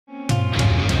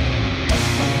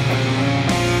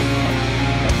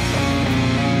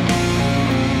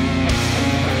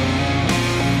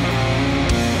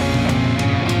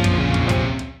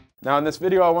Now in this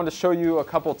video I want to show you a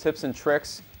couple tips and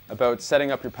tricks about setting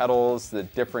up your pedals, the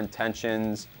different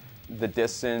tensions, the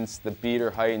distance, the beater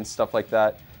height and stuff like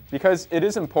that. Because it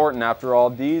is important, after all,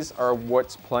 these are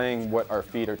what's playing what our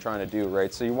feet are trying to do,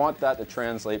 right? So you want that to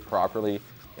translate properly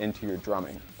into your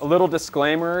drumming. A little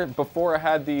disclaimer, before I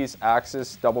had these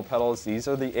Axis double pedals, these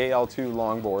are the AL2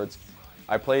 longboards.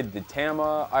 I played the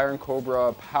Tama, Iron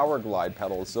Cobra, Power Glide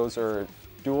pedals. Those are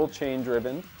dual chain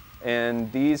driven,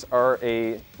 and these are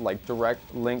a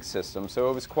direct link system.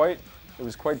 So it was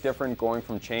quite different going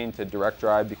from chain to direct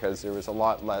drive because there was a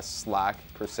lot less slack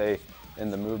per se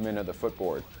in the movement of the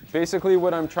footboard. Basically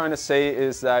what I'm trying to say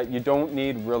is that you don't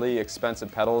need really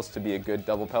expensive pedals to be a good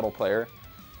double pedal player.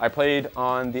 I played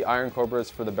on the Iron Cobras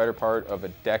for the better part of a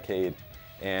decade,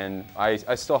 and I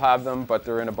still have them, but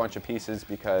they're in a bunch of pieces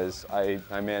because I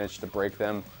managed to break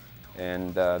them,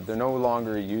 and they're no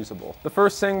longer usable. The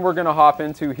first thing we're gonna hop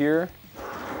into here,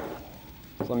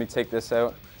 so let me take this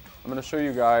out. I'm gonna show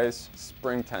you guys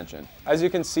spring tension. As you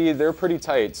can see, they're pretty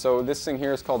tight. So this thing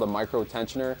here is called a micro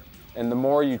tensioner, and the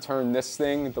more you turn this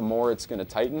thing, the more it's gonna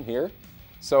tighten here.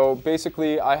 So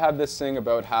basically, I have this thing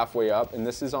about halfway up, and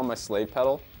this is on my slave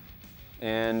pedal,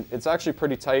 and it's actually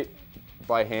pretty tight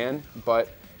by hand, but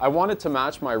I want it to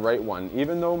match my right one.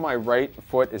 Even though my right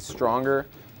foot is stronger,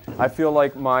 I feel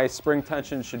like my spring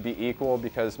tension should be equal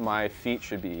because my feet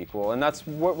should be equal, and that's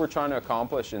what we're trying to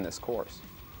accomplish in this course.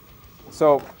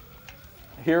 So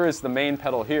here is the main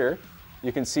pedal here.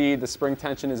 You can see the spring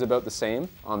tension is about the same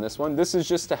on this one. This is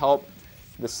just to help,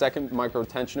 the second micro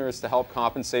tensioner is to help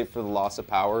compensate for the loss of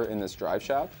power in this drive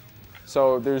shaft.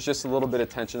 So there's just a little bit of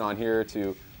tension on here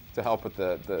to help with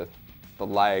the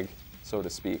lag, so to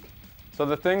speak. So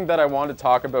the thing that I want to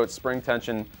talk about spring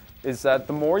tension is that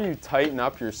the more you tighten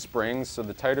up your springs, so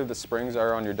the tighter the springs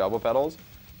are on your double pedals,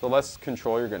 the less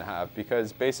control you're going to have,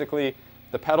 because basically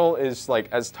the pedal is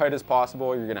as tight as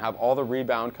possible. You're going to have all the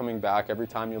rebound coming back every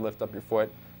time you lift up your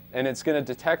foot, and it's going to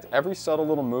detect every subtle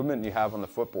little movement you have on the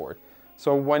footboard.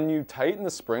 So when you tighten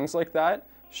the springs like that,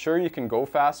 sure, you can go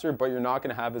faster, but you're not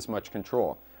going to have as much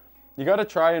control. You got to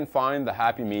try and find the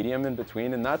happy medium in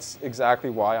between, and that's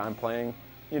exactly why I'm playing,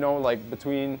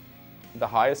 between the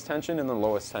highest tension and the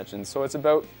lowest tension. So it's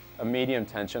about a medium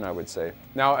tension, I would say.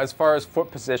 Now, as far as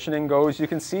foot positioning goes, you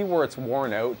can see where it's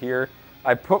worn out here.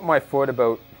 I put my foot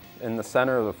about in the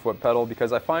center of the foot pedal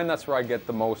because I find that's where I get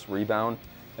the most rebound,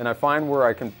 and I find where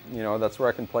I can, that's where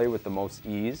I can play with the most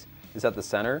ease, is at the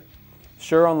center.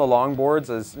 Sure, on the longboards,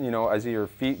 as your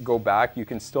feet go back, you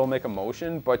can still make a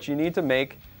motion, but you need to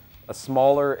make a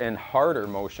smaller and harder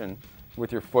motion with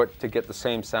your foot to get the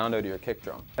same sound out of your kick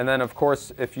drum. And then of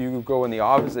course, if you go in the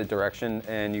opposite direction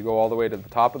and you go all the way to the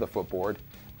top of the footboard,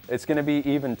 it's gonna be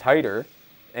even tighter,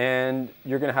 and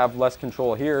you're gonna have less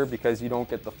control here because you don't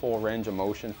get the full range of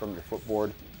motion from your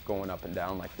footboard going up and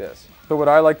down like this. So what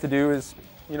I like to do is,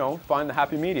 find the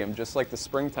happy medium, just like the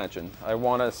spring tension. I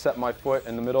wanna set my foot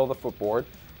in the middle of the footboard,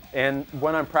 and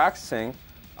when I'm practicing,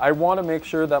 I wanna make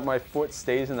sure that my foot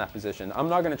stays in that position. I'm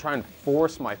not gonna try and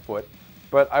force my foot,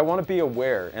 but I wanna be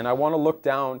aware, and I wanna look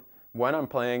down when I'm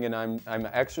playing and I'm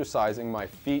exercising my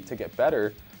feet to get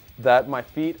better, that my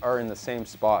feet are in the same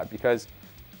spot. Because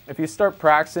if you start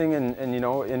practicing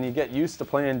and you get used to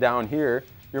playing down here,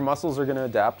 your muscles are gonna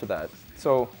adapt to that.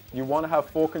 So you wanna have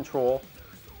full control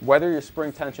whether your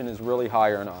spring tension is really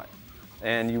high or not.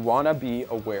 And you wanna be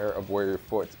aware of where your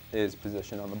foot is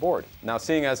positioned on the board. Now,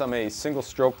 seeing as I'm a single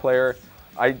stroke player,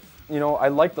 I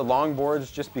like the long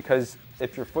boards just because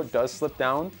if your foot does slip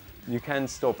down, you can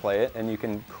still play it and you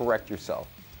can correct yourself.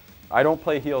 I don't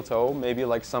play heel toe, maybe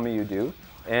like some of you do,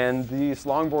 and these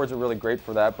long boards are really great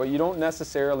for that, but you don't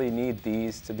necessarily need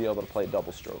these to be able to play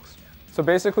double strokes. So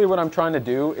basically what I'm trying to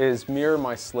do is mirror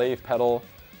my slave pedal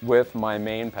with my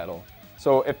main pedal.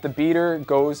 So if the beater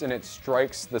goes and it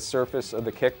strikes the surface of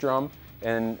the kick drum,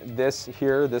 and this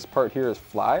part here is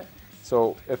flat,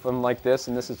 so if I'm like this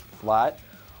and this is flat,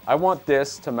 I want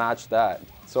this to match that.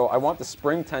 So I want the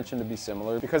spring tension to be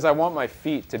similar because I want my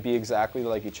feet to be exactly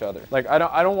like each other. I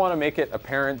don't want to make it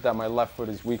apparent that my left foot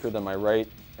is weaker than my right,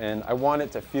 and I want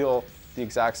it to feel the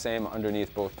exact same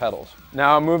underneath both pedals.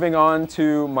 Now moving on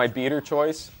to my beater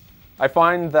choice. I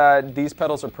find that these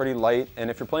pedals are pretty light,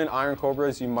 and if you're playing Iron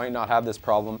Cobras, you might not have this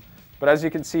problem. But as you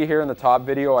can see here in the top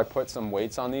video, I put some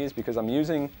weights on these because I'm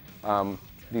using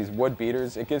these wood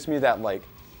beaters. It gives me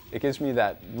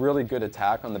that really good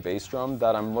attack on the bass drum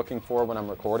that I'm looking for when I'm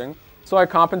recording. So I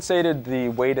compensated the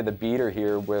weight of the beater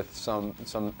here with some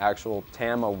actual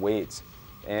Tama weights,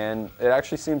 and it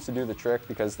actually seems to do the trick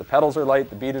because the pedals are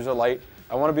light, the beaters are light.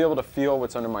 I want to be able to feel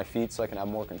what's under my feet so I can have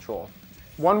more control.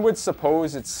 One would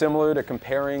suppose it's similar to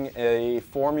comparing a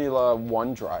Formula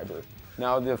One driver.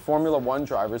 Now the Formula One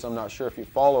drivers, I'm not sure if you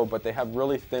follow, but they have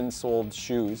really thin-soled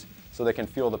shoes so they can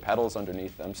feel the pedals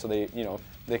underneath them. So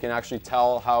they can actually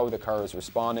tell how the car is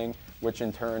responding, which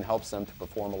in turn helps them to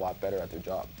perform a lot better at their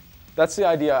job. That's the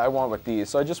idea I want with these.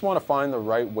 So I just want to find the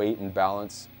right weight and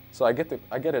balance. So I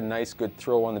get a nice good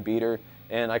throw on the beater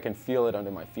and I can feel it under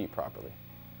my feet properly.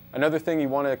 Another thing you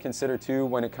want to consider too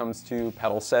when it comes to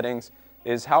pedal settings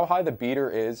is how high the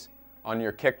beater is on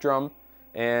your kick drum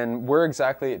and where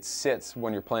exactly it sits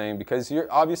when you're playing, because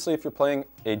obviously if you're playing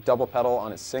a double pedal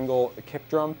on a single kick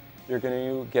drum, you're going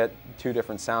to get two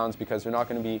different sounds because you're not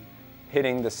going to be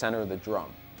hitting the center of the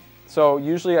drum. So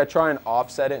usually I try and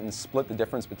offset it and split the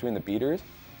difference between the beaters.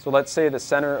 So let's say the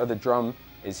center of the drum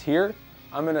is here.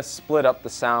 I'm going to split up the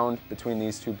sound between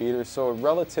these two beaters so it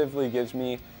relatively gives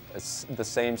me the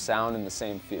same sound and the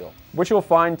same feel. What you'll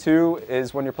find too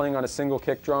is when you're playing on a single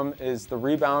kick drum is the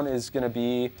rebound is going to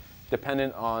be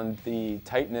dependent on the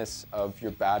tightness of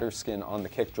your batter skin on the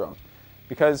kick drum.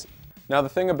 Because now the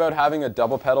thing about having a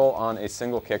double pedal on a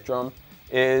single kick drum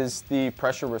is the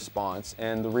pressure response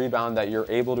and the rebound that you're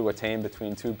able to attain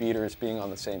between two beaters being on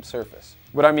the same surface.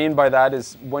 What I mean by that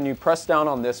is when you press down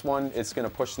on this one, it's going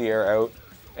to push the air out,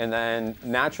 and then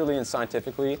naturally and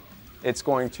scientifically it's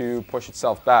going to push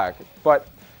itself back. But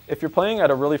if you're playing at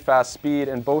a really fast speed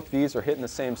and both these are hitting the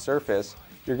same surface,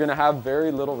 you're going to have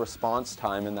very little response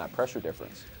time in that pressure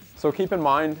difference. So keep in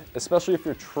mind, especially if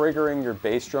you're triggering your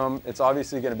bass drum, it's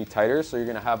obviously going to be tighter, so you're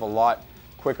going to have a lot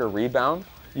quicker rebound.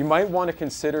 You might want to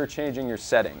consider changing your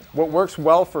setting. What works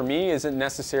well for me isn't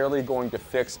necessarily going to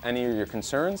fix any of your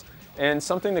concerns, and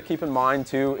something to keep in mind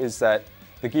too is that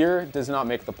the gear does not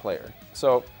make the player.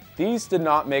 So these did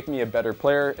not make me a better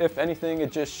player. If anything,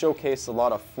 it just showcased a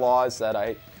lot of flaws that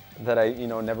I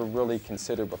never really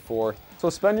considered before. So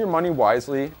spend your money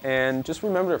wisely and just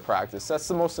remember to practice. That's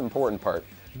the most important part.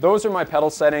 Those are my pedal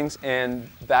settings, and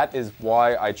that is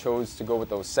why I chose to go with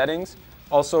those settings.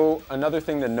 Also, another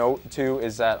thing to note too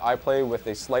is that I play with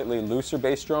a slightly looser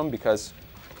bass drum because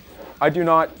I do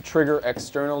not trigger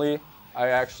externally. I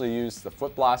actually use the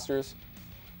foot blasters.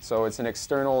 So it's an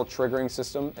external triggering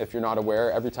system. If you're not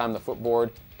aware, every time the footboard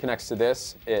connects to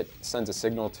this, it sends a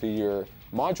signal to your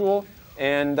module,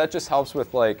 and that just helps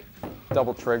with like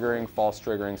double triggering, false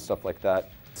triggering, stuff like that.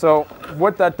 So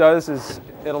what that does is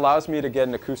it allows me to get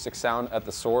an acoustic sound at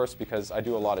the source because I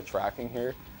do a lot of tracking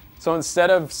here. So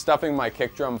instead of stuffing my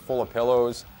kick drum full of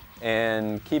pillows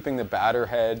and keeping the batter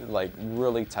head like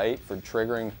really tight for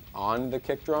triggering on the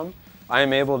kick drum, I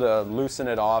am able to loosen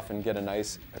it off and get a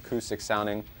nice acoustic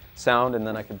sounding sound, and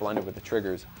then I can blend it with the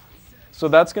triggers. So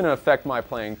that's going to affect my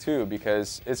playing too,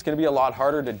 because it's going to be a lot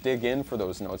harder to dig in for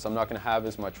those notes. I'm not going to have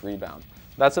as much rebound.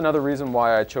 That's another reason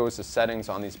why I chose the settings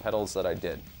on these pedals that I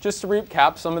did. Just to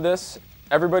recap some of this,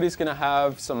 everybody's going to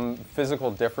have some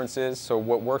physical differences, so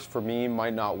what works for me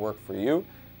might not work for you,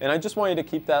 and I just want you to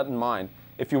keep that in mind.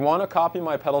 If you want to copy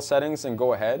my pedal settings, then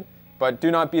go ahead, but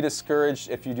do not be discouraged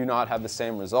if you do not have the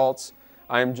same results.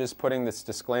 I'm just putting this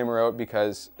disclaimer out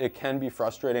because it can be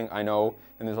frustrating, I know,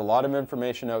 and there's a lot of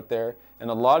information out there, and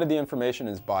a lot of the information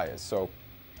is biased. So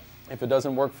if it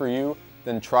doesn't work for you,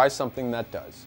 then try something that does.